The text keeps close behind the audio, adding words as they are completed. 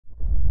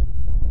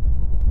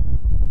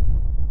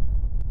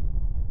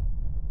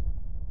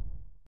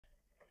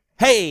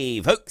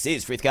Hey folks,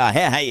 it's Frithgar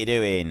here, how you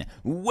doing?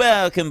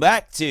 Welcome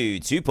back to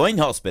 2 Point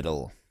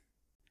Hospital.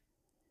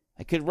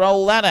 I could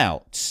roll that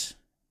out.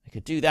 I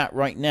could do that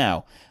right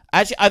now.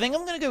 Actually, I think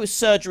I'm going to go with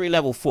surgery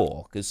level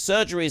 4, because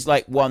surgery is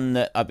like one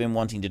that I've been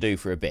wanting to do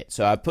for a bit.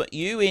 So I put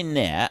you in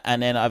there,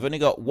 and then I've only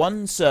got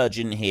one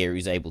surgeon here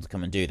who's able to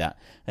come and do that.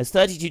 That's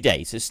 32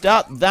 days. So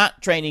start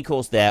that training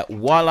course there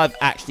while I've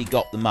actually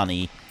got the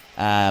money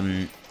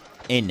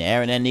in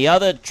there. And then the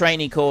other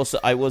training course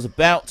that I was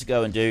about to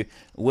go and do,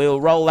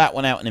 we'll roll that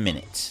one out in a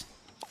minute.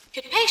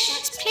 Could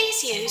patients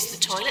please use the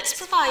toilets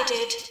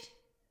provided?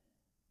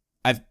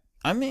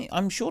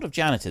 I'm short of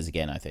janitors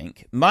again, I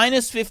think.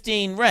 Minus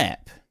 15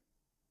 rep.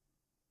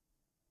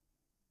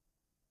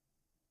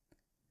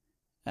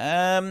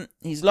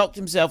 He's locked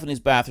himself in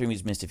his bathroom.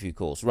 He's missed a few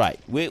calls. Right.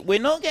 We're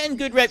not getting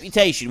good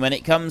reputation when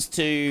it comes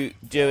to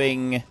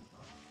doing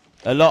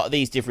a lot of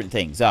these different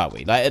things, are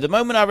we? Like, at the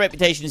moment, our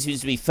reputation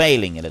seems to be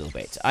failing a little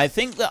bit. I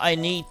think that I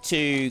need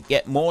to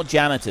get more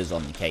janitors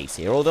on the case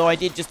here, although I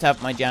did just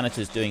have my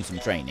janitors doing some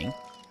training.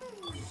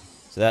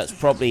 So that's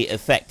probably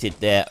affected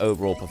their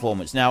overall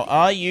performance. Now,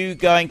 are you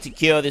going to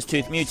cure this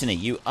tooth mutiny?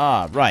 You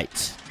are.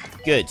 Right.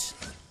 Good.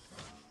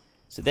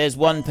 So there's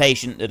one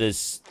patient that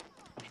has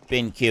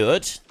been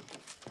cured.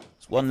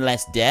 It's one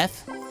less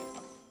death.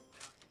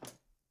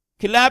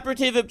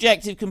 Collaborative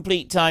objective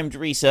complete timed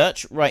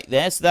research right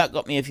there. So that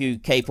got me a few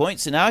K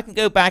points. So now I can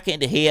go back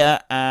into here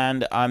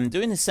and I'm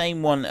doing the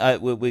same one.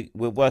 We're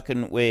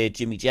working with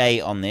Jimmy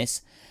J on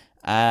this.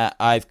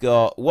 I've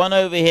got one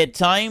over here,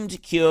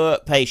 timed cure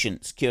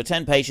patients. Cure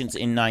 10 patients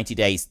in 90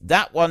 days.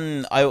 That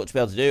one I ought to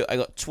be able to do. I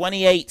got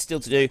 28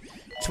 still to do.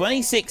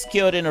 26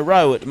 cured in a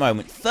row at the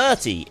moment.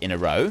 30 in a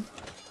row.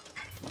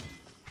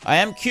 I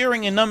am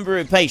curing a number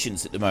of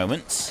patients at the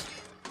moment.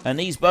 And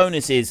these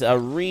bonuses are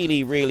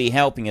really, really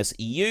helping us.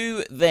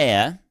 You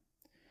there.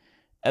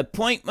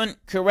 Appointment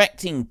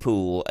correcting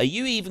pool. Are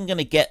you even going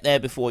to get there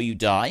before you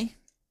die?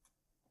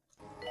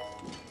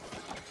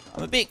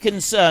 I'm a bit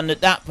concerned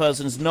that that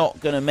person's not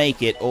going to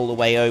make it all the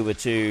way over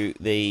to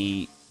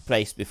the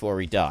place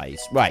before he dies.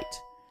 Right.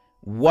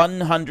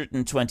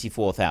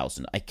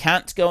 124,000. I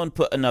can't go and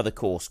put another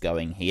course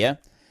going here.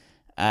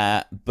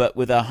 But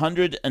with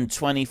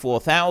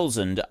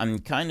 124,000, I'm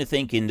kind of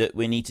thinking that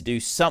we need to do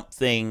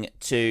something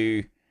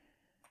to...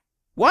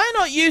 Why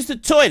not use the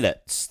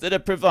toilets that are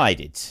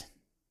provided?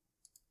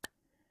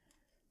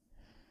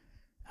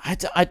 I'm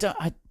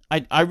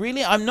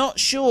not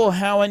sure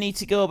how I need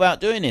to go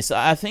about doing this.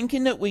 I'm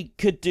thinking that we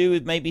could do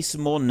with maybe some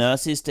more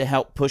nurses to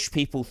help push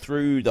people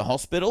through the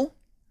hospital.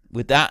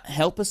 Would that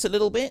help us a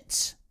little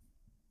bit?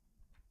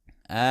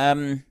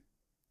 Like,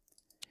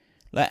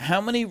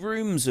 how many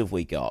rooms have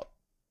we got?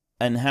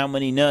 And how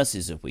many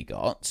nurses have we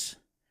got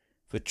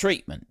for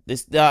treatment?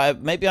 This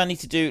maybe I need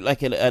to do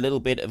like a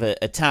little bit of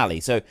a tally.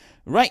 So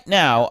right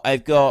now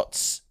I've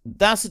got,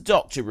 that's a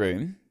doctor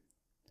room.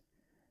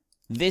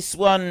 This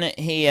one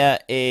here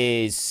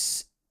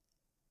is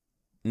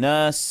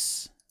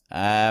nurse.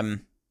 That's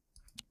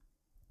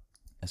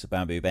a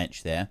bamboo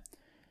bench there.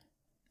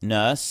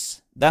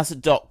 Nurse. That's a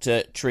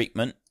doctor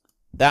treatment.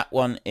 That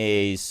one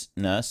is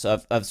nurse.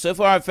 So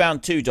far I've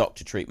found 2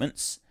 doctor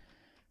treatments.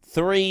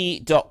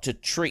 3 doctor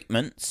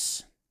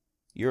treatments.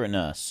 You're a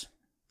nurse.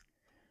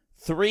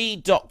 3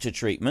 doctor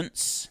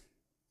treatments.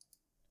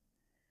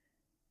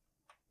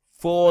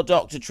 4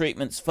 doctor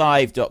treatments,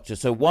 5 doctor.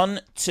 So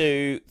 1,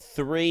 2,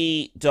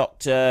 3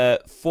 doctor,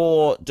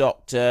 4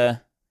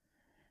 doctor,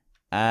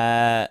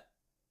 5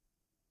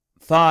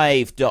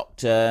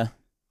 doctor.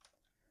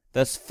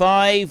 There's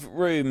 5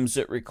 rooms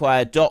that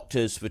require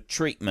doctors for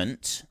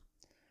treatment.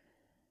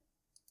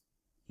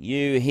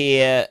 You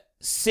hear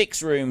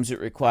 6 rooms that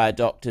require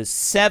doctors,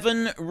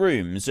 7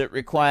 rooms that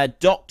require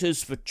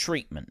doctors for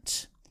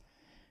treatment.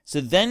 So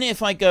then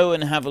if I go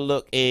and have a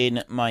look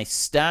in my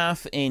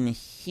staff in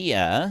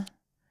here,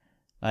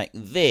 like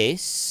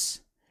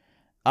this,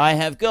 I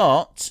have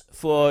got,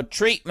 for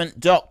treatment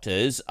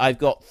doctors, I've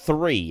got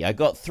 3. I've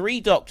got 3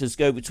 doctors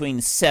go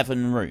between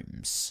 7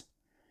 rooms,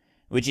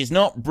 which is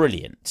not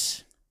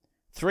brilliant.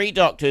 3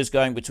 doctors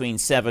going between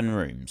 7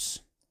 rooms.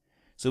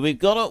 So we've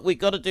got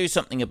to do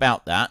something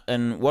about that,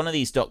 and one of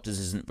these doctors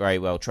isn't very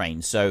well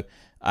trained. So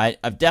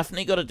I've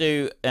definitely got to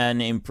do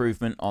an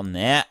improvement on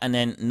there. And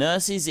then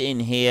nurses in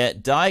here,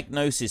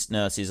 diagnosis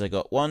nurses, I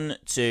got 1,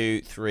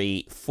 2,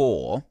 3,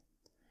 4.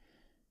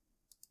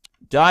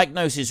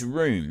 Diagnosis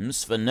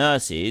rooms for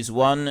nurses,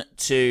 1,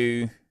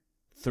 2,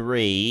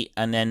 3,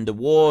 and then the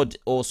ward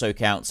also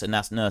counts, and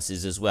that's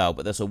nurses as well.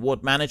 But there's a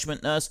ward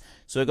management nurse,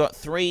 so I've got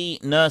 3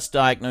 nurse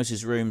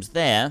diagnosis rooms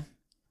there.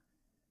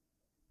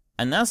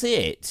 And that's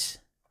it.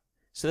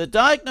 So the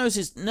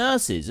diagnosis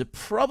nurses are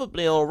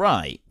probably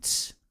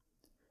alright.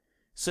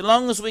 So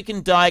long as we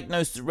can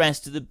diagnose the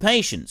rest of the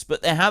patients.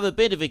 But they have a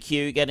bit of a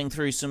queue getting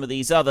through some of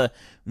these other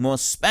more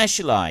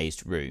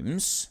specialised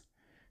rooms.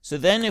 So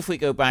then if we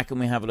go back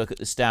and we have a look at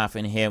the staff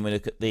in here and we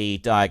look at the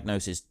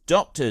diagnosis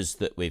doctors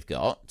that we've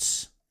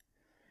got,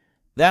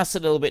 that's a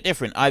little bit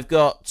different. We've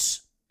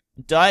got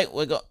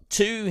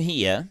 2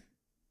 here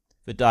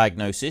for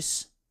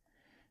diagnosis.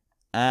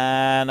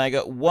 And I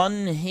got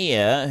one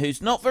here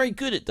who's not very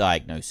good at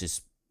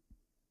diagnosis.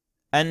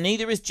 And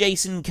neither is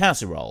Jason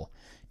Casserole.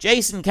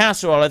 Jason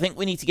Casserole, I think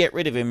we need to get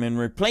rid of him and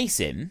replace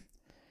him.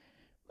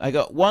 I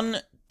got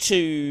 1,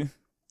 2,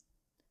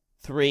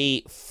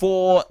 3,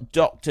 4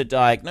 doctor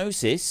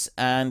diagnosis.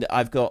 And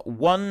I've got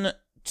 1,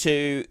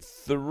 2,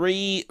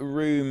 3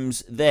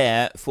 rooms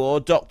there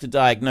for doctor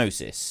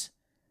diagnosis.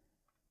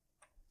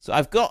 So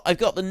I've got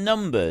the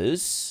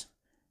numbers.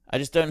 I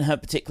just don't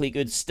have particularly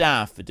good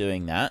staff for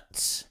doing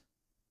that.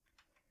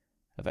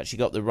 I've actually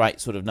got the right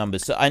sort of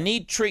numbers. So I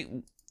need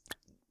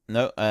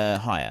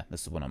higher.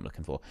 That's the one I'm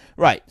looking for.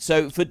 Right,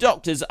 so for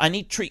doctors, I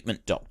need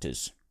treatment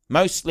doctors.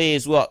 Mostly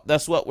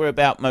that's what we're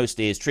about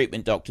mostly is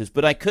treatment doctors.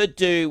 But I could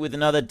do with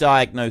another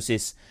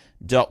diagnosis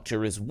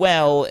doctor as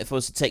well. If I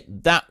was to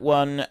take that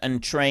one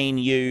and train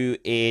you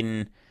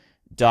in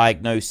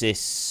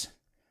diagnosis,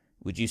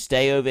 would you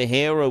stay over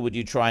here or would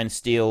you try and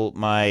steal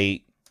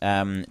my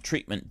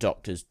treatment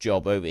doctor's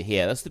job over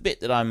here? That's the bit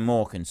that I'm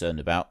more concerned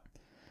about.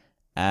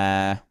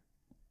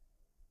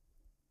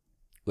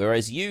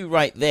 Whereas you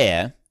right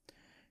there,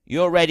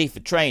 you're ready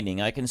for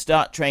training. I can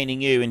start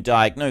training you in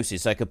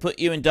diagnosis. I could put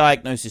you in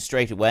diagnosis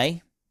straight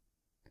away.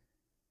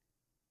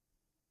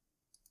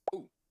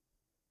 I'm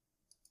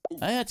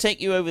going to take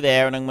you over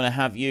there and I'm going to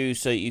have you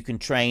so you can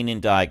train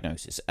in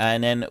diagnosis.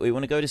 And then we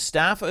want to go to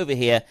staff over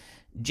here.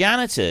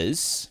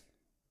 Janitors.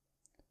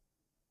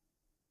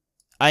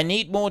 I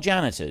need more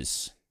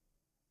janitors.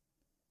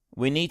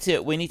 We need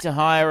to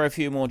hire a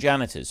few more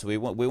janitors. So we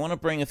want to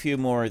bring a few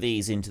more of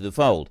these into the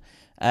fold.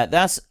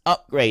 That's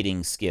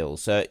upgrading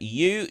skills. So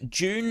you,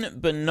 June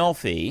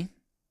Banoffee,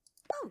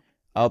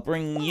 I'll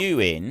bring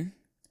you in.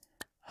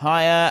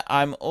 Hire.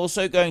 I'm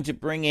also going to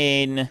bring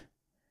in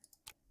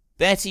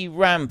Betty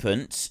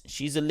Rampant.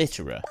 She's a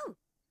litterer.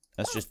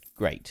 That's just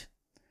great.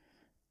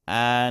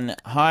 And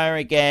hire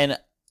again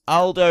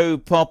Aldo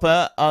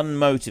Popper,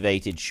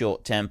 unmotivated,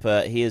 short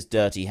temper. He has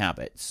dirty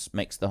habits.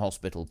 Makes the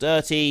hospital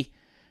dirty.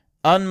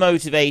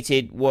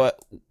 Unmotivated,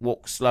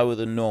 walk slower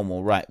than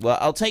normal. Right, well,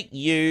 I'll take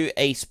you,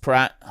 Ace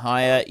Pratt.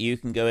 Hire, you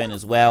can go in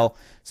as well.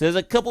 So there's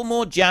a couple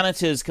more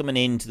janitors coming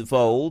into the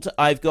fold.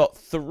 I've got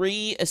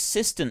 3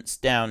 assistants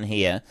down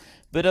here.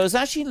 But I was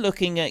actually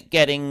looking at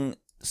getting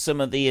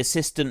some of the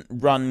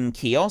assistant-run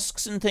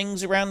kiosks and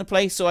things around the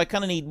place. So I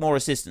kind of need more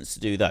assistants to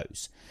do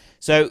those.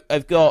 So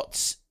I've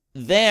got...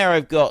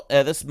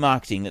 that's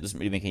marketing. That doesn't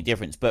really make any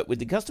difference. But with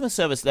the customer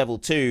service level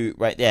 2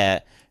 right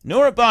there,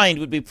 Nora Bind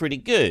would be pretty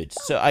good.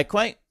 So I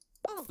quite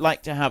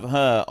like to have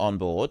her on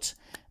board.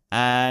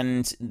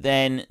 And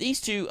then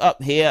these 2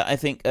 up here, I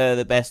think, are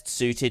the best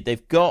suited.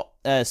 They've got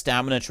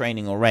stamina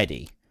training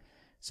already.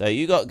 So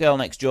you got Girl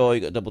Next Door,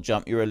 you got Double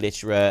Jump, you're a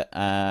litterer.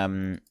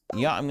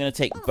 Yeah, I'm going to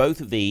take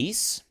both of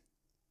these.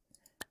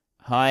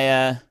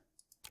 Hire.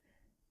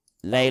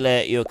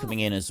 Layla, you're coming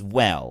in as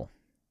well.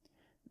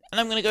 And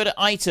I'm going to go to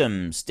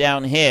items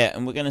down here,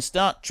 and we're going to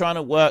start trying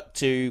to work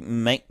to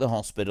make the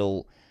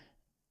hospital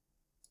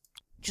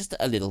just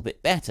a little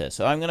bit better.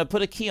 So I'm going to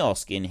put a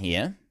kiosk in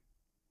here.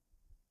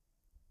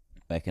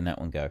 Where can that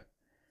one go?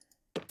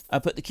 I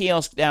put the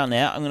kiosk down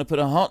there. I'm going to put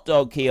a hot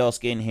dog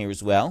kiosk in here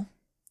as well.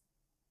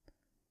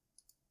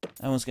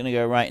 That one's going to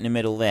go right in the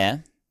middle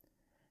there.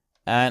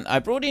 And I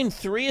brought in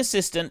 3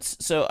 assistants,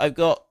 so I've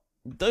got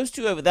those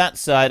 2 over that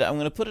side. I'm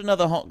going to put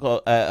another hot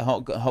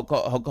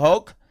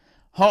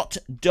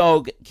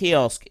dog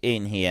kiosk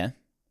in here.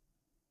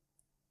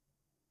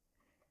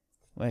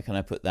 Where can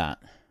I put that?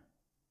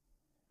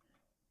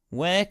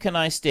 Where can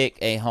I stick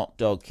a hot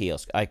dog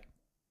kiosk?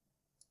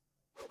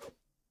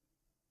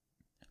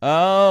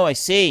 Oh, I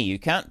see. You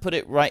can't put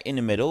it right in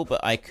the middle,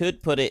 but I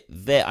could put it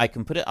there. I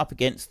can put it up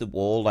against the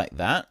wall like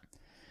that.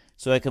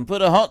 So I can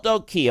put a hot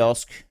dog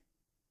kiosk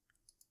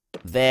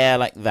there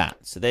like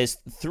that. So there's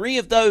 3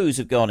 of those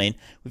have gone in.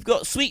 We've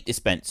got sweet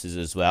dispensers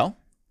as well.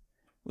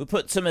 We'll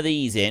put some of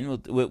these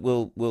in.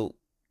 We'll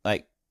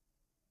like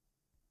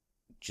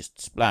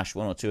just splash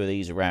 1 or 2 of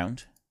these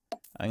around.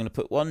 I'm going to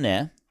put one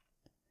there.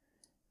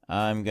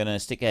 I'm going to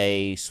stick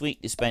a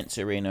sweet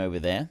dispenser in over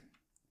there.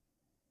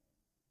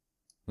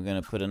 We're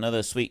going to put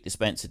another sweet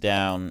dispenser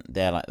down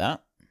there like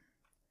that.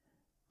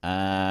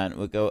 And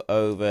we'll go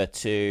over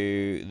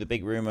to the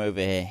big room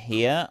over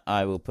here.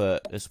 I will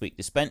put a sweet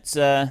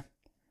dispenser.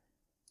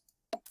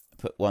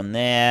 Put one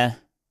there.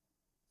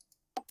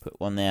 Put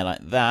one there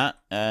like that.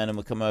 And then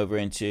we'll come over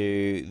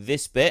into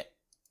this bit.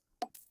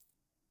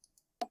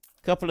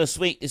 Couple of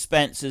sweet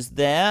dispensers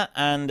there.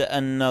 And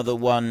another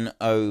one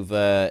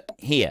over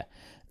here.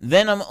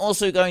 Then I'm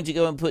also going to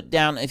go and put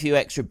down a few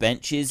extra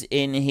benches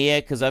in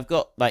here. Because I've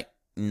got, like,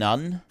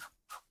 none.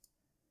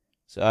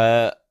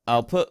 So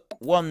I'll put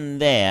one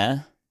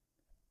there.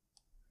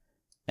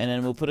 And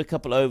then we'll put a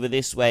couple over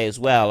this way as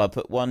well. I'll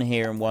put one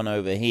here and one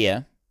over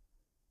here.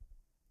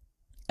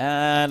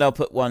 And I'll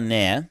put one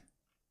there.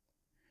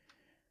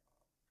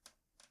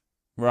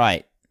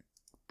 Right.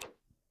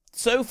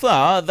 So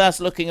far, that's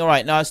looking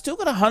alright. Now, I've still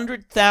got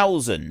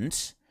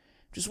 100,000.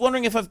 Just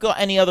wondering if I've got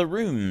any other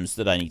rooms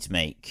that I need to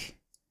make.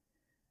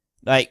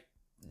 Like,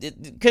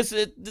 because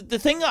the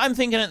thing that I'm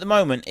thinking at the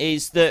moment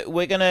is that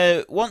we're going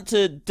to want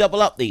to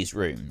double up these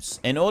rooms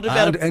in order to...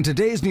 And in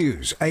today's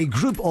news, a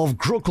group of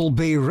Crockle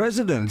Bay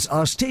residents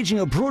are staging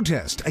a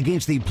protest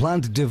against the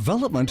planned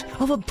development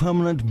of a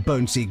permanent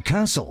bouncy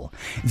castle.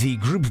 The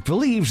group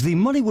believes the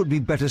money would be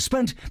better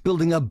spent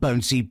building a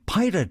bouncy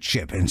pirate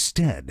ship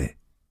instead.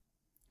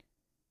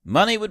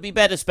 Money would be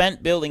better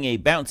spent building a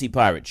bouncy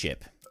pirate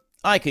ship.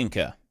 I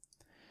concur.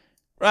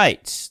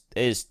 Right,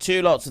 there's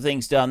 2 lots of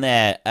things done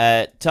there.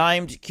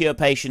 Timed cure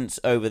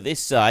patients over this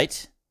side.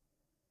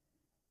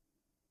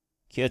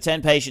 Cure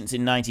 10 patients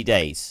in 90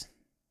 days.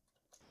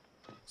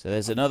 So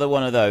there's another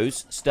one of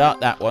those.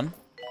 Start that one.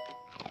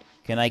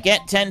 Can I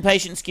get 10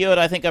 patients cured?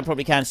 I think I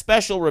probably can.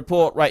 Special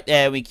report right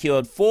there. We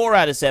cured 4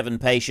 out of 7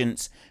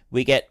 patients.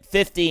 We get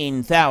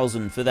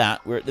 15,000 for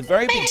that. We're at the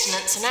very...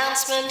 Maintenance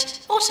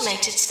announcement.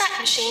 Automated snack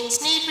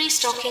machines need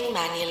restocking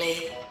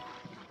manually.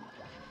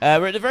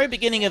 We're at the very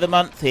beginning of the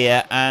month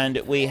here, and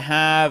we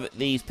have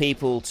these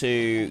people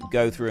to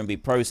go through and be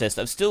processed.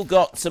 I've still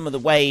got some of the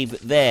wave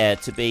there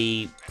to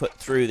be put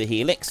through the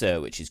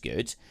helixer, which is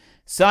good.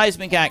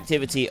 Seismic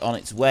activity on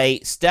its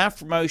way. Staff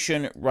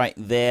promotion right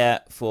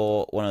there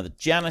for one of the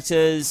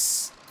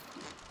janitors.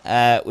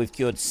 We've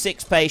cured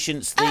 6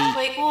 patients.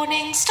 Earthquake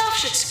warning. Staff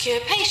should secure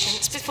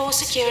patients before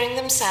securing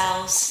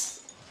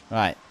themselves.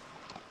 Right.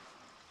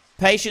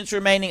 Patients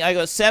remaining. I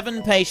got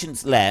 7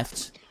 patients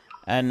left.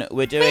 And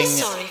we're doing... We're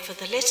sorry for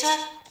the litter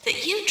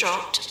that you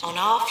dropped on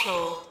our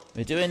floor.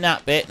 We're doing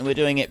that bit, and we're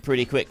doing it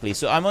pretty quickly.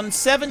 So I'm on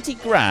 70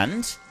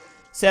 grand,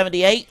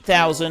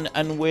 78,000,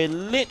 and we're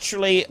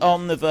literally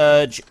on the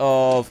verge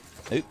of...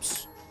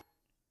 Oops.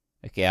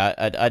 Okay,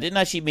 I didn't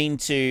actually mean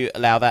to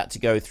allow that to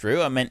go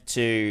through. I meant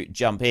to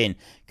jump in,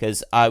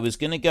 because I was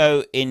going to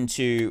go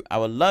into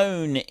our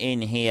loan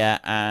in here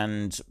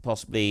and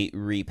possibly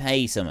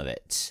repay some of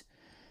it.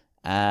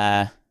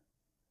 I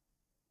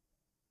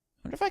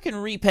wonder if I can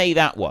repay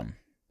that one.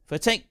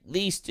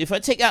 If I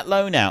take that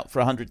loan out for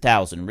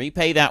 100,000,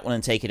 repay that one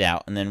and take it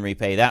out, and then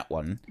repay that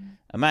one,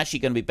 I'm actually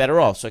going to be better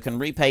off. So I can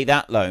repay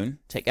that loan,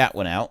 take that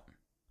one out.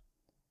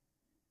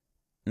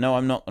 No,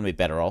 I'm not going to be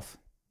better off.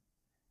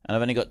 And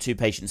I've only got 2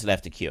 patients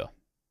left to cure.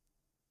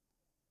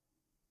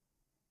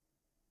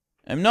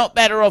 I'm not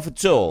better off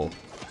at all.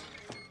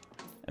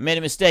 I made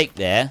a mistake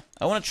there.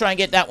 I want to try and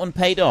get that one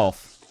paid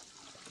off.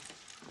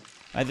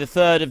 By the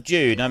 3rd of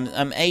June,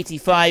 I'm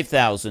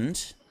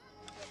 85,000.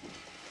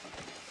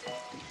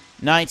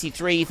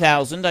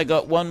 93,000. I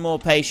got 1 more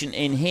patient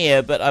in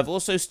here, but I've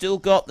also still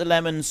got the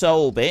lemon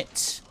soul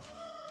bit.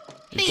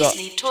 Please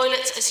leave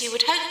toilets as you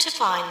would hope to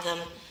find them,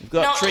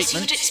 not as you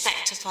would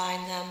expect to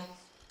find them.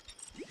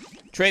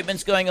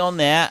 Treatment's going on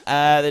there.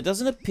 There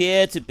doesn't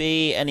appear to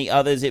be any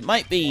others. It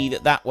might be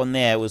that one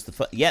there was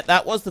the... Yeah,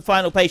 that was the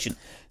final patient.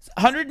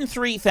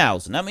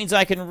 103,000. That means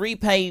I can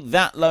repay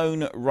that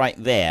loan right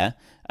there.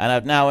 And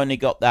I've now only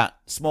got that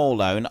small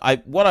loan.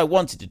 What I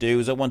wanted to do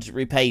is I wanted to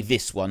repay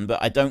this one,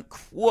 but I don't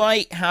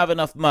quite have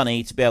enough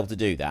money to be able to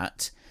do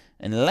that.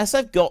 Unless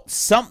I've got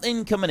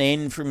something coming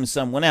in from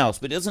someone else.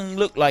 But it doesn't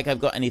look like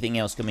I've got anything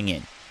else coming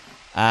in.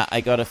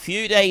 I got a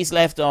few days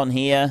left on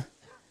here.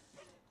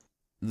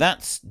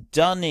 That's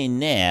done in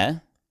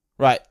there.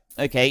 Right,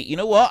 okay, you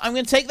know what? I'm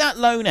going to take that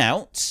loan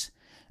out.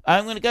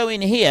 I'm going to go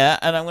in here,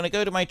 and I'm going to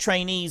go to my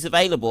trainees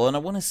available, and I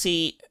want to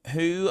see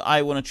who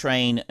I want to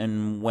train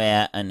and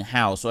where and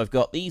how. So I've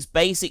got these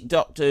basic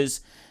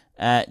doctors,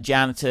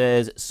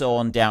 janitors, so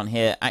on down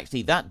here.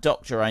 Actually, that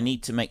doctor, I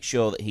need to make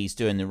sure that he's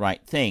doing the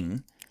right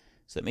thing.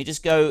 So let me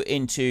just go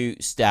into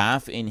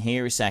staff in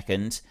here a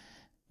second.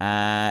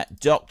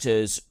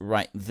 Doctors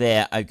right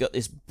there. I've got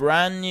this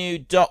brand new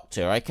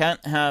doctor. I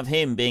can't have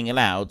him being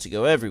allowed to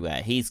go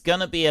everywhere. He's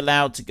going to be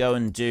allowed to go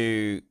and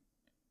do...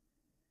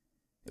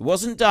 It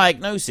wasn't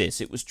diagnosis,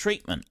 it was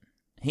treatment.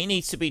 He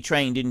needs to be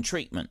trained in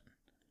treatment.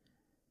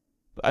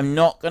 But I'm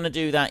not going to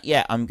do that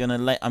yet. I'm going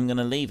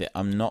to leave it.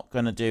 I'm not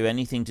going to do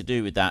anything to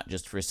do with that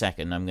just for a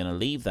second. I'm going to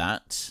leave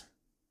that.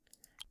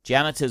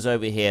 Janitors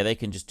over here, they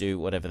can just do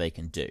whatever they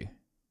can do.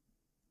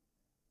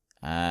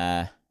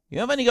 You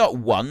have only got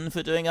 1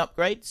 for doing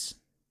upgrades,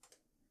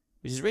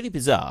 which is really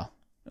bizarre.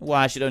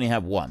 Why I should only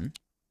have 1.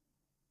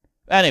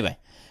 Anyway,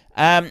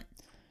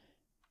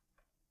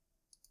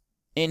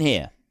 in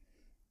here.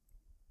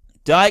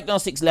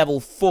 Diagnostics level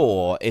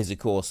 4 is a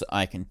course that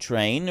I can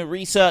train.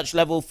 Research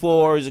level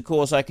 4 is a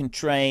course I can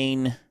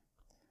train.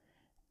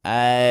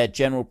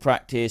 General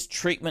practice.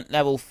 Treatment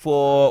level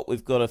 4.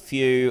 We've got a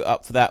few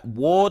up for that.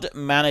 Ward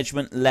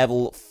management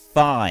level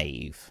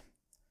 5.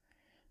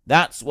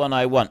 That's one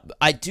I want. But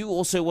I do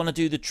also want to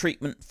do the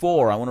treatment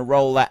 4. I want to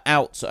roll that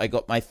out so I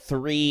got my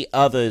 3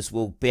 others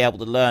will be able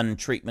to learn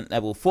treatment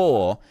level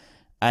 4.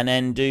 And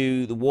then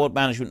do the ward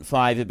management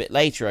 5 a bit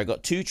later. I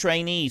got 2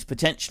 trainees,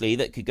 potentially,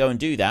 that could go and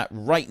do that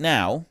right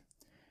now.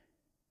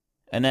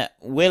 And that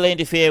will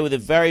interfere with the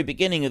very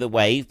beginning of the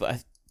wave.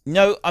 But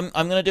no, I'm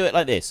going to do it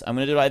like this. I'm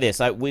going to do it like this.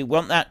 We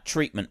want that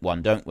treatment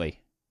one, don't we?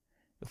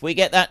 If we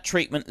get that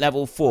treatment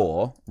level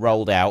 4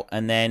 rolled out,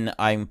 and then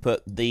I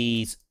put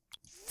these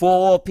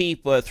 3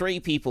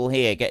 people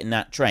here getting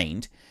that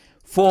trained.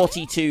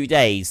 42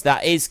 days.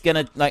 That is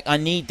gonna, like, I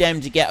need them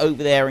to get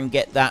over there and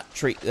get that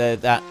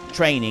that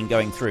training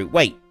going through.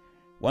 Wait,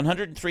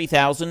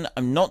 103,000.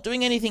 I'm not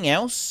doing anything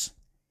else.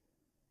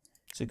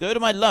 So go to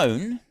my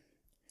loan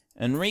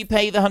and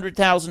repay the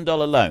 $100,000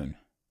 loan.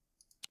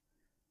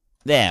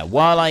 There,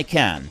 while I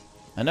can.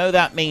 I know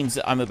that means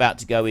that I'm about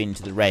to go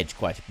into the red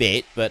quite a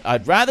bit, but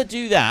I'd rather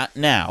do that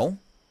now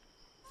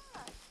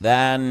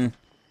than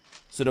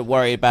sort of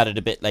worry about it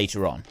a bit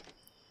later on.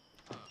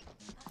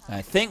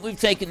 I think we've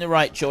taken the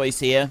right choice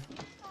here.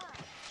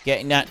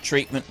 Getting that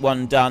treatment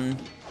one done.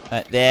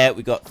 There,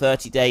 we've got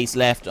 30 days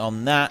left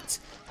on that.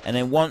 And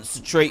then once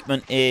the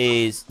treatment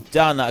is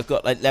done, I've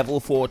got like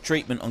level 4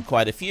 treatment on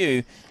quite a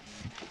few.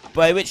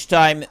 By which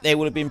time they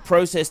will have been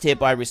processed here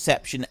by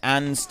reception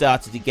and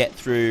started to get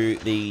through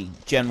the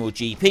general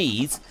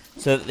GPs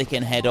so that they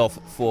can head off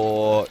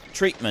for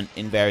treatment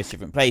in various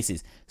different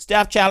places.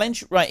 Staff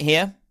challenge right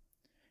here.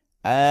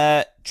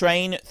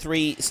 Train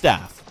 3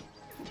 staff.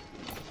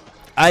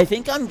 I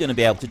think I'm going to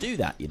be able to do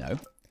that, you know.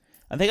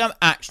 I think I'm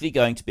actually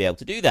going to be able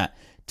to do that.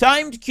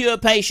 Timed cure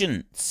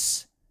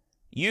patients.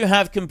 You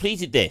have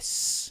completed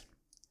this.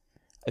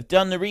 I've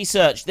done the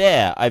research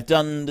there. I've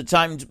done the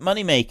timed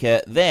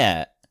moneymaker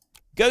there.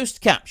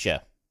 Ghost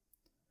capture.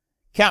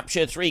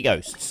 Capture 3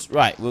 ghosts.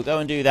 Right, we'll go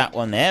and do that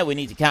one there. We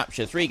need to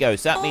capture 3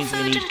 ghosts. That means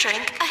we need... Food and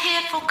drink are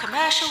here for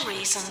commercial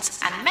reasons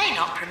and may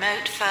not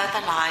promote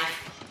further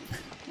life.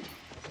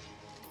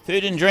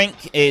 Food and drink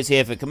is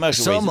here for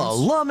commercial reasons. Some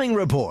alarming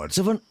reports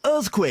of an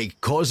earthquake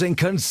causing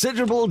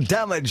considerable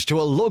damage to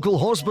a local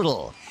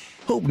hospital.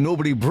 Hope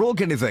nobody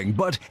broke anything,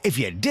 but if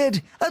you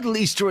did, at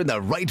least you're in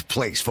the right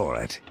place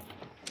for it.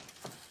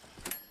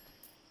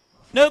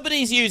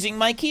 Nobody's using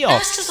my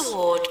kiosks. Nurse to the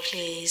ward,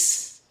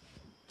 please.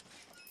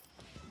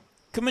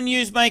 Come and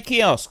use my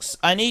kiosks.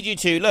 I need you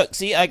to. Look,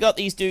 see, I got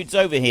these dudes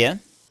over here.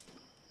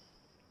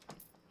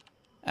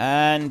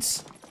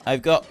 And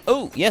I've got...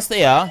 Oh, yes,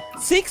 they are.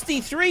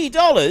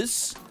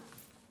 $63?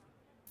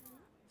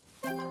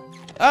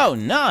 Oh,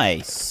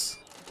 nice.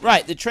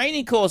 Right, the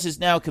training course is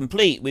now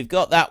complete. We've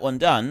got that one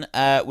done.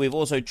 We've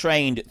also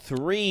trained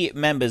 3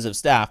 members of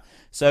staff.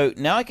 So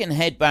now I can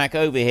head back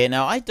over here.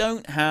 Now, I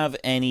don't have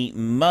any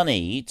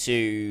money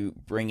to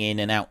bring in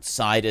an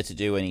outsider to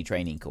do any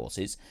training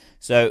courses.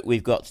 So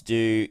we've got to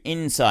do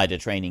insider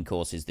training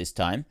courses this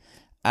time.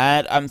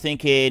 And I'm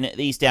thinking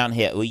these down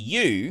here. Well,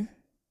 you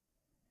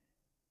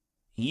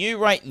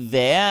right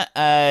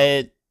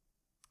there,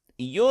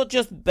 you're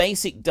just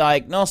basic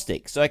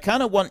diagnostics. So I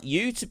kind of want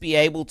you to be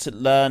able to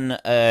learn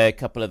a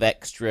couple of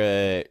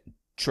extra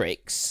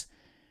tricks.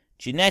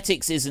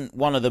 Genetics isn't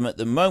one of them at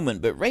the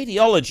moment, but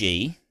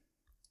radiology,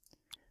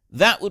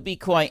 that would be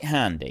quite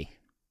handy.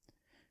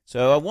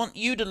 So I want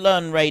you to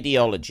learn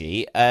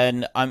radiology,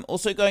 and I'm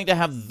also going to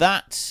have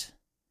that.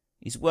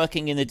 He's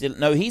working in the...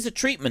 No, he's a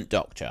treatment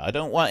doctor. I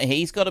don't want...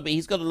 He's got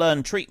to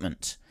learn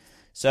treatment.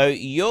 So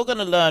you're going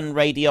to learn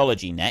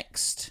radiology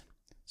next.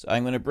 So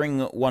I'm going to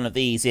bring one of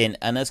these in,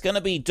 and there's going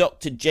to be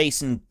Dr.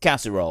 Jason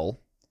Casserole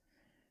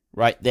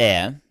right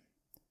there.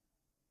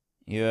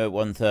 You're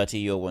 130,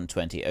 you're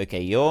 120.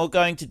 Okay, you're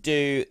going to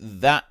do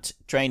that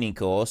training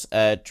course.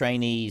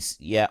 Trainees,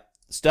 yeah,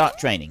 start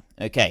training.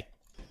 Okay.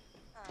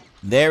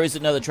 There is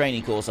another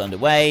training course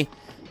underway,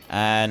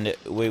 and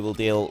we will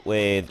deal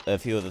with a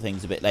few other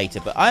things a bit later.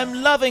 But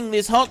I'm loving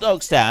this hot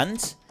dog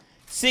stand.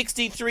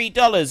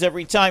 $63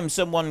 every time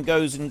someone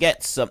goes and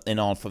gets something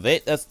off of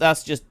it.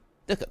 That's just...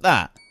 Look at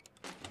that.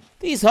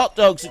 These hot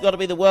dogs have got to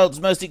be the world's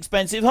most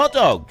expensive hot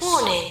dogs.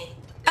 Warning.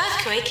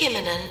 Earthquake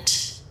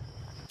imminent.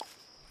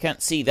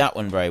 Can't see that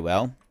one very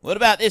well. What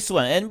about this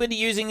one? Anybody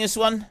using this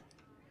one?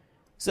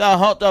 It's our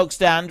hot dog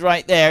stand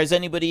right there. Is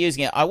anybody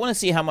using it? I want to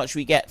see how much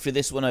we get for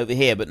this one over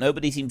here, but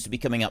nobody seems to be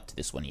coming up to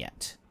this one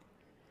yet.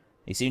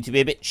 They seem to be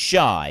a bit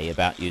shy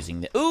about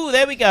using it. Ooh,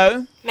 there we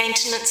go.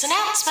 Maintenance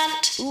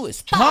announcement. Ooh,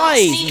 it's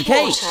pies and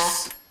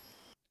cakes.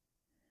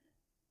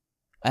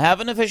 I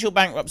have an official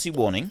bankruptcy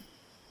warning.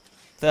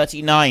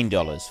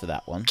 $39 for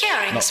that one.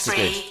 Curing Not so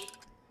good. spree.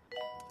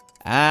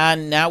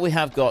 And now we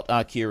have got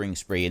our curing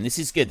spree, and this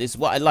is good. This is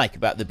what I like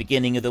about the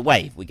beginning of the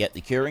wave. We get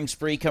the curing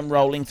spree come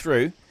rolling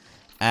through,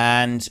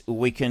 and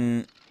we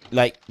can,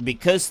 like,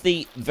 because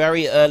the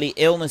very early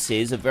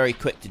illnesses are very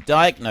quick to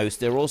diagnose,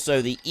 they're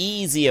also the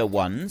easier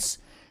ones,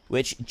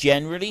 which,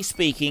 generally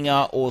speaking,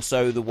 are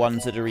also the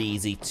ones that are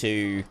easy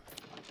to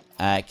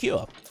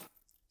cure.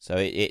 So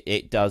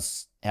it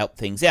does help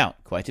things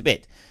out quite a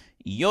bit.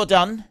 You're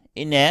done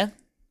in there.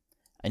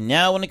 And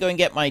now I want to go and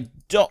get my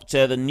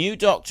doctor, the new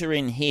doctor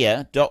in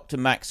here, Dr.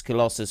 Max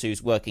Colossus,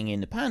 who's working in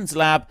the PANS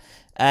lab.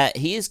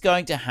 He is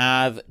going to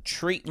have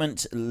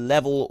treatment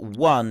level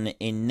 1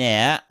 in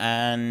there,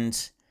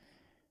 and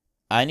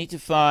I need to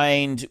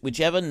find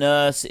whichever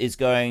nurse is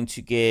going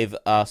to give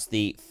us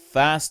the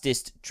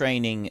fastest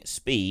training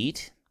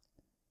speed.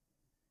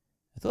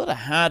 I thought I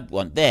had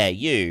one. There,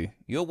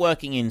 you're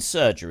working in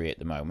surgery at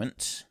the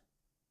moment.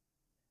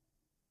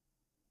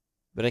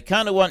 But I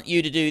kind of want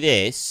you to do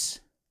this.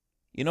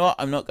 You know what?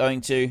 I'm not going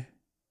to.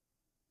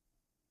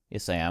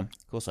 Yes, I am.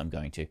 Of course I'm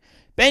going to.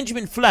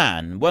 Benjamin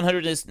Flan,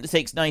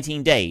 106,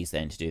 19 days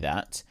then to do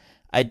that.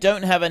 I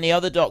don't have any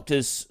other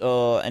doctors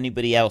or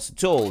anybody else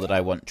at all that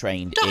I want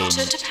trained in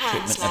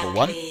treatment level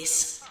 1.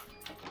 Please.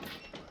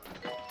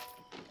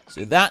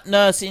 So that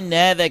nurse in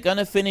there, they're going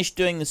to finish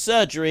doing the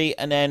surgery,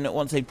 and then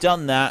once they've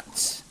done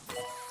that...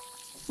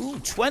 Ooh,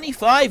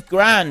 25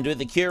 grand with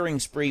the curing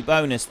spree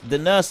bonus. The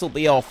nurse will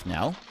be off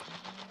now.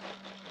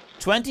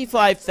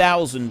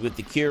 25,000 with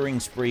the curing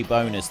spree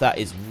bonus. That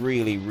is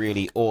really,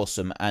 really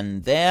awesome.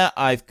 And there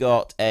I've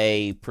got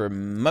a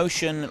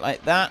promotion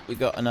like that. We've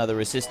got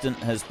another assistant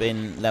has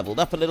been leveled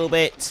up a little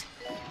bit.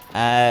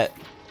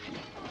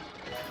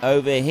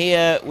 Over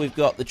here, we've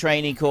got the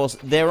training course.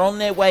 They're on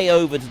their way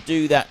over to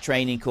do that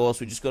training course.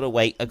 We've just got to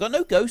wait. I've got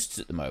no ghosts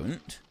at the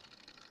moment.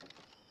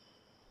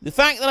 The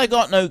fact that I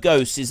got no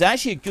ghosts is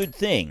actually a good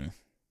thing.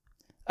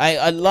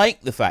 I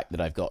like the fact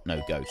that I've got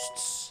no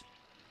ghosts.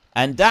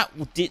 And that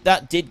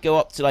did go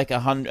up to like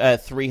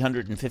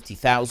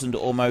 350,000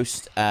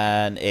 almost.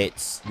 And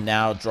it's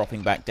now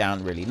dropping back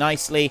down really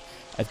nicely.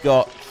 I've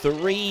got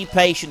 3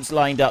 patients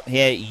lined up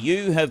here.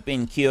 You have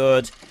been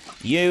cured.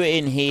 You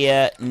in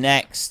here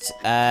next.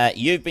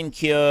 You've been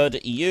cured.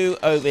 You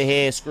over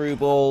here,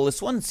 Screwball.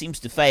 This one seems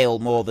to fail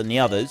more than the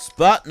others.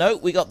 But no,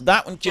 we got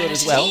that one cured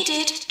as well.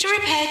 Needed to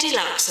repair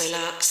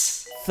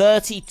Deluxolux.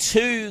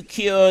 32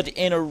 cured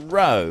in a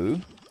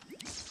row.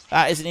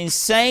 That is an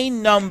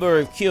insane number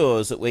of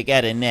cures that we're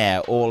getting there,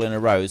 all in a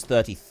row. It's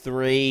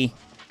 33,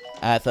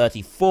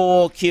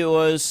 34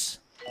 cures.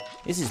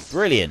 This is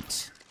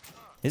brilliant.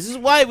 This is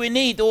why we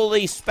need all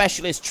these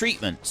specialist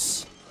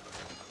treatments.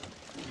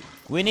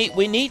 We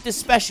need the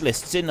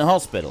specialists in the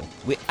hospital.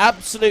 We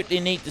absolutely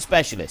need the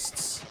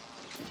specialists.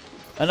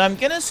 And I'm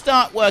going to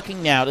start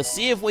working now to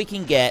see if we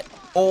can get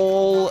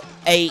all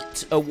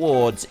 8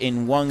 awards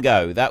in one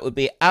go. That would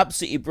be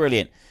absolutely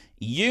brilliant.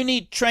 You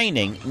need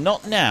training,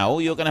 not now.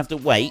 You're going to have to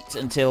wait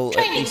until...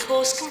 Training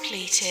course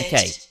completed.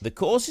 Okay, the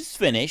course is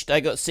finished.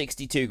 I got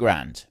 62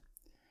 grand.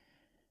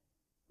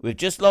 We've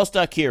just lost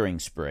our curing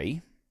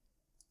spree.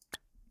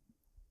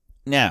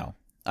 Now,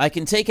 I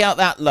can take out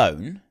that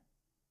loan.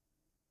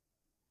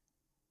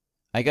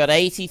 I got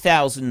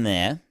 80,000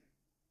 there.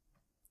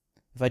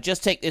 If I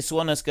just take this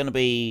one, that's going to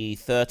be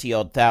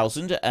 30-odd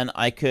thousand, and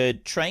I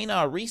could train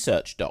our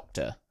research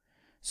doctor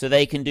so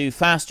they can do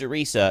faster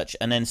research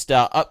and then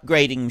start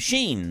upgrading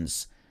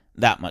machines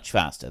that much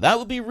faster. That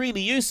would be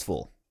really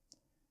useful.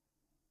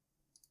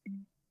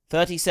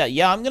 37.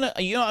 Yeah, I'm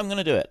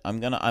gonna do it.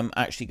 I'm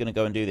actually gonna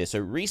go and do this. So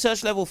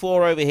research level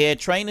 4 over here.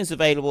 Trainers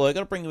available. I got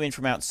to bring you in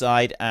from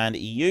outside, and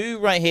you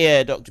right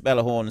here, Dr.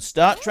 Bellahorn,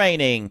 start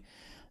training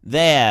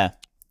there.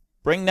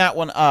 Bring that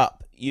one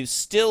up. You've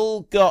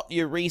still got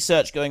your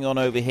research going on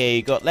over here.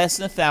 You've got less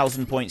than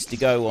 1,000 points to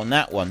go on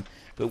that one.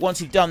 But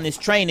once you've done this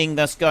training,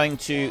 that's going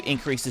to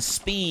increase the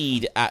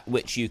speed at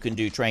which you can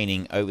do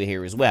training over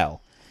here as well.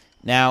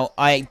 Now,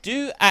 I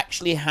do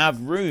actually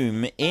have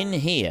room in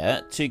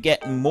here to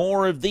get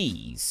more of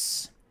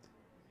these.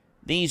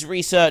 These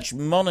research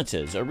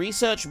monitors. A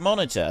research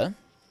monitor...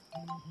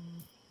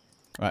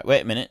 Right,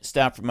 wait a minute.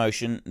 Staff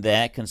promotion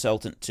there.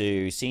 Consultant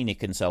to senior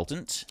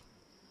consultant.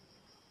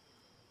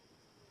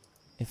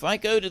 If I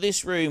go to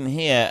this room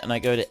here and I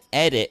go to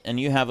edit and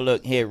you have a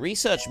look here,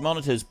 research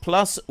monitors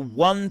plus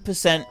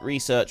 1%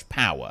 research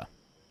power.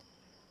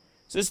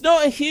 So it's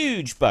not a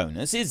huge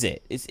bonus, is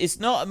it? It's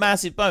not a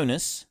massive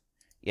bonus.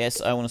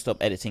 Yes, I want to stop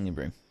editing the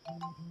room.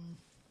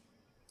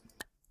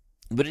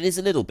 But it is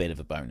a little bit of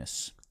a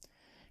bonus.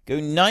 Go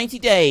 90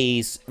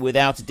 days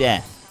without a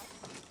death.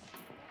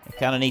 I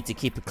kind of need to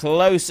keep a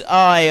close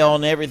eye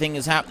on everything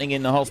that's happening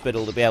in the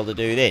hospital to be able to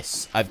do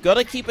this. I've got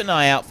to keep an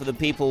eye out for the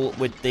people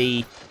with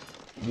the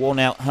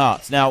worn-out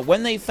hearts. Now,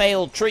 when they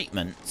fail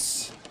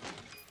treatments,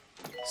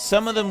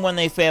 some of them, when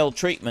they fail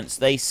treatments,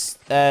 they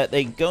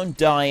go and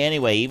die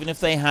anyway, even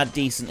if they had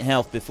decent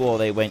health before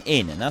they went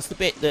in. And that's the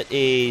bit that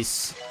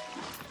is...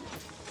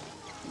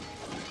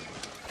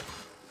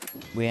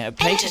 We have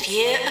patients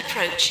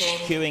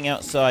queuing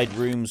outside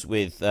rooms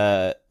with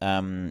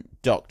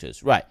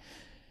doctors. Right.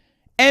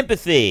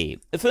 Empathy.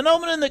 A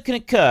phenomenon that can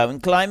occur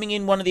when climbing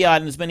in one of the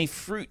island's many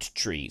fruit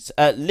trees.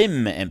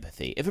 Limb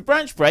empathy. If a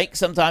branch breaks,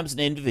 sometimes an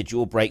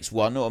individual breaks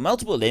one or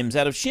multiple limbs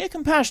out of sheer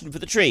compassion for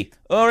the tree.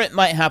 Or it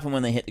might happen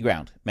when they hit the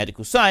ground.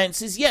 Medical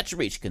science is yet to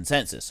reach a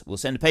consensus. We'll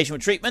send a patient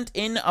with treatment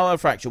in our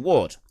fracture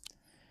ward.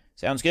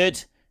 Sounds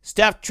good.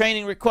 Staff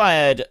training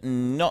required.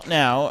 Not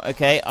now.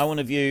 Okay, I want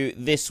to view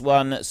this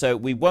one. So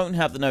we won't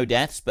have the no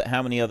deaths, but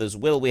how many others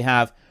will we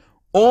have?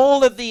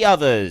 All of the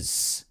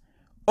others.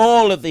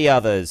 All of the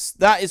others.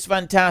 That is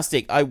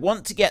fantastic. I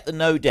want to get the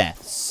no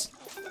deaths.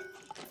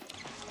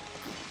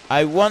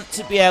 I want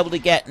to be able to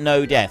get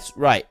no deaths.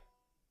 Right.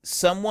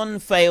 Someone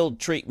failed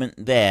treatment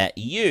there.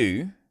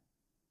 You.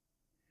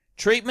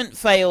 Treatment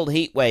failed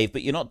heatwave,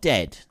 but you're not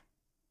dead.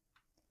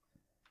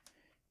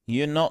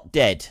 You're not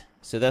dead.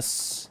 So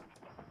that's...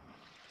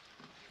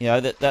 You know,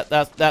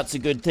 that's a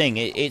good thing.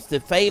 It's the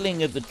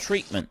failing of the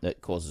treatment that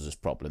causes us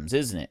problems,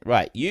 isn't it?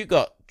 Right, you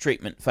got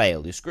treatment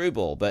failed, your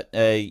screwball, but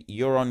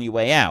you're on your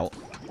way out.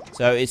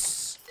 So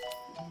it's,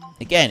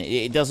 again,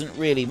 it doesn't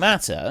really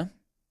matter.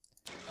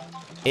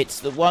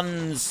 It's the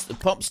ones, the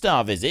pop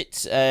star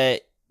visits.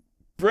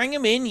 Bring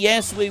them in.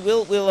 Yes,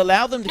 we'll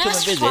allow them to come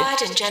and visit. Nurse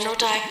required in general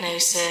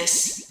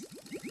diagnosis.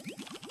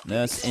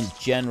 Nurse in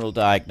general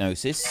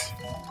diagnosis.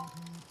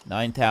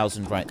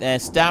 9,000 right there.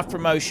 Staff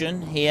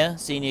promotion here,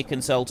 senior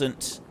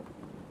consultant.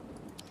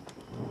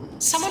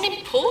 Someone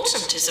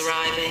important is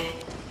arriving.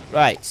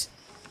 Right.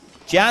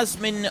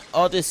 Jasmine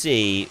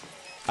Odyssey.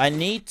 I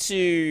need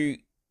to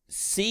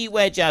see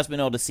where Jasmine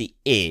Odyssey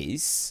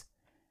is.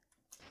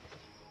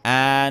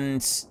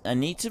 And I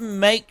need to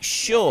make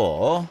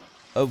sure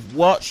of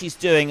what she's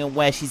doing and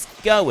where she's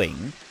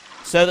going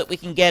so that we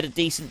can get a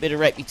decent bit of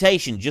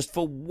reputation just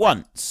for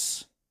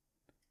once.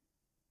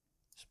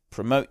 Let's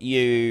promote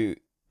you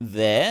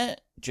there.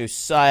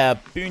 Josiah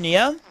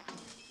Bunia.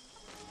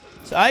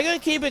 So I'm going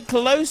to keep a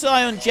close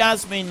eye on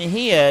Jasmine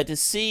here to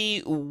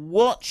see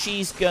what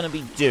she's going to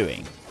be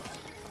doing.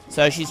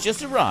 So she's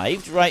just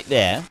arrived right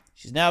there.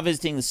 She's now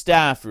visiting the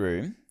staff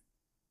room.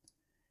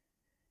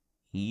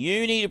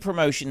 You need a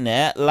promotion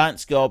there.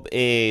 Lance Gobb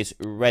is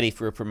ready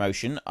for a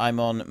promotion. I'm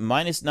on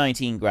minus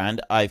 19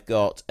 grand. I've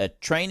got a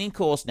training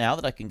course now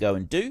that I can go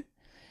and do.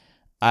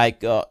 I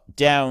got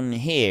down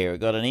here, I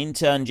got an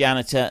intern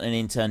janitor and an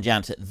intern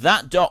janitor.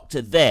 That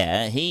doctor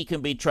there, he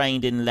can be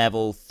trained in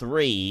level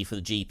 3 for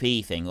the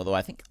GP thing, although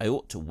I think I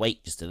ought to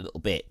wait just a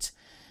little bit.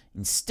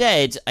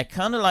 Instead, I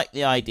kind of like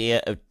the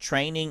idea of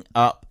training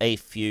up a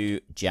few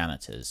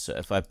janitors. So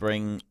if I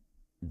bring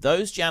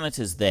those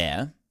janitors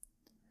there,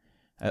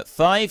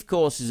 5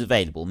 courses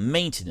available.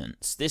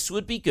 Maintenance. This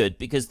would be good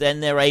because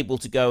then they're able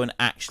to go and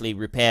actually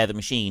repair the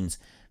machines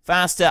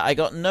faster. I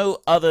got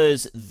no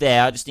others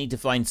there. I just need to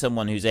find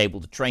someone who's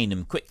able to train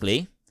them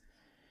quickly.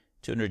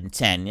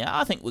 210. Yeah,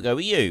 I think we'll go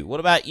with you.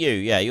 What about you?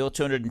 Yeah, you're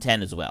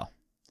 210 as well.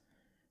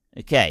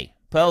 Okay.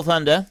 Pearl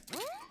Thunder.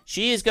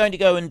 She is going to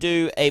go and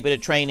do a bit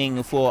of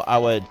training for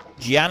our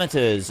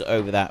janitors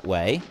over that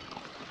way.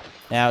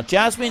 Now,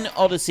 Jasmine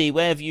Odyssey,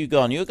 where have you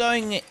gone? You're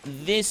going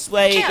this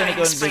way. You're going to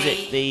go and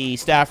visit the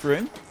staff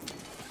room.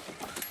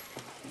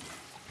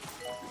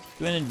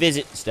 Go in and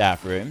visit the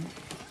staff room.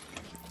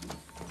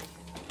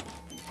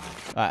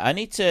 Right, I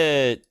need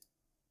to...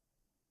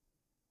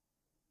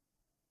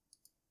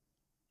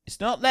 It's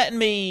not letting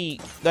me,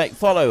 like,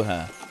 follow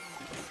her.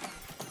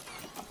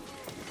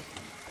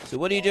 So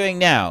what are you doing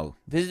now?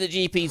 Visit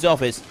the GP's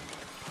office.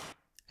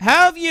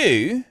 How have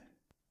you...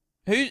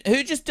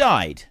 Who just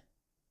died?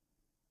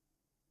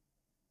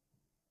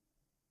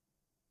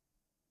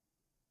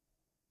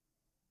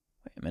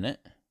 Wait a minute.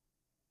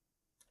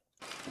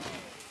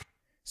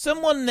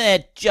 Someone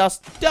there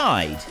just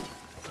died.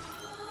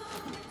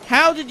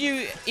 How did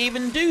you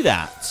even do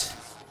that?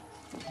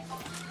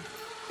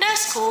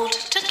 Nurse called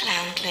to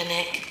Clown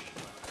Clinic.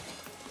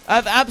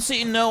 I've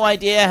absolutely no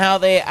idea how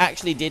they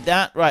actually did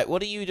that. Right,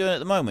 what are you doing at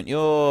the moment?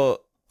 You're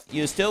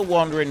still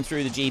wandering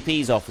through the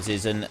GP's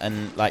offices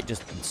and like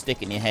just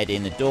sticking your head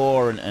in the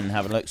door and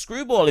having a look.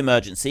 Screwball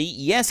emergency.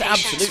 Yes,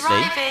 Patients absolutely.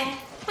 arriving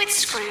with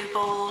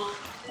Screwball.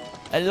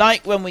 I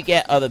like when we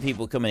get other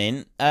people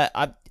coming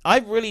in. I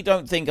really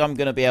don't think I'm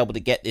going to be able to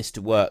get this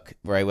to work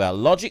very well.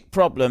 Logic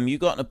problem. You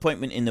got an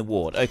appointment in the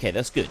ward. Okay,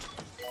 that's good.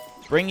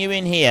 Bring you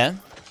in here.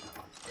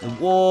 The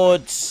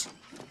ward's...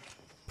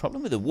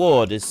 Problem with the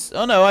ward is...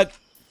 Oh, no,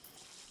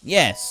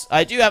 Yes,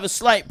 I do have a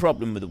slight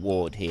problem with the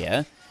ward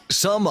here.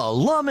 Some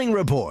alarming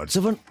reports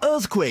of an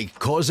earthquake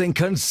causing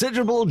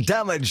considerable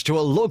damage to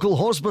a local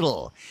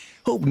hospital.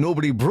 Hope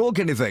nobody broke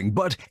anything,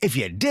 but if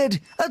you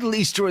did, at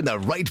least you're in the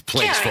right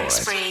place for it.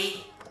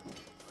 Spree.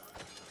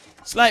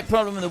 Slight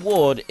problem with the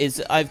ward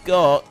is I've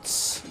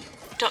got...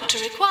 Doctor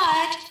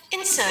required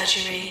in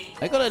surgery.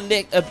 I got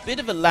a bit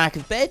of a lack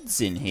of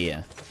beds in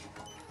here.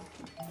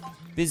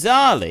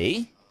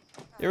 Bizarrely,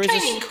 there is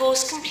Training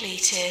course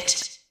completed.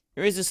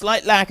 There is a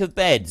slight lack of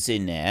beds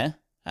in there,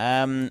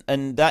 and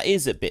that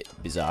is a bit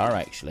bizarre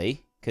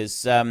actually,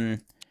 because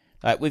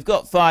we've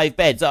got 5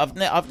 beds.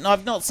 I've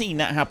not seen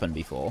that happen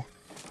before.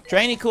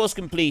 Training course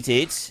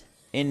completed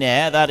in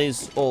there. That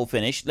is all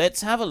finished.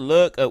 Let's have a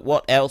look at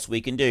what else we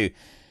can do.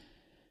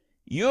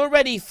 You're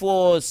ready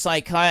for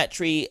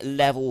psychiatry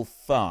level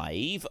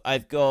 5.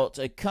 I've got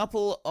a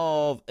couple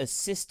of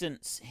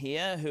assistants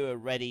here who are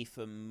ready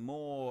for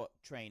more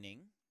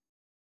training.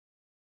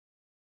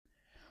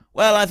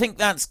 Well, I think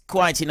that's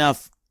quite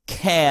enough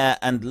care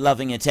and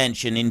loving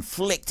attention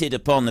inflicted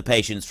upon the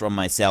patients from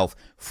myself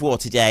for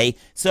today.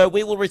 So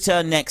we will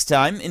return next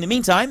time. In the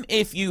meantime,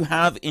 if you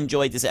have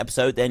enjoyed this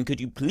episode, then could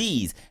you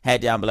please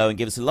head down below and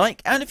give us a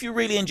like? And if you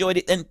really enjoyed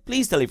it, then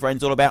please tell your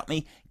friends all about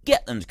me.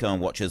 Get them to come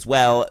and watch as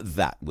well.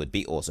 That would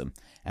be awesome.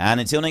 And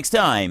until next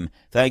time,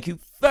 thank you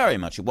very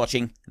much for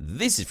watching.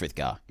 This is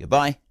Frithgar.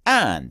 Goodbye,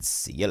 and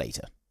see you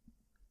later.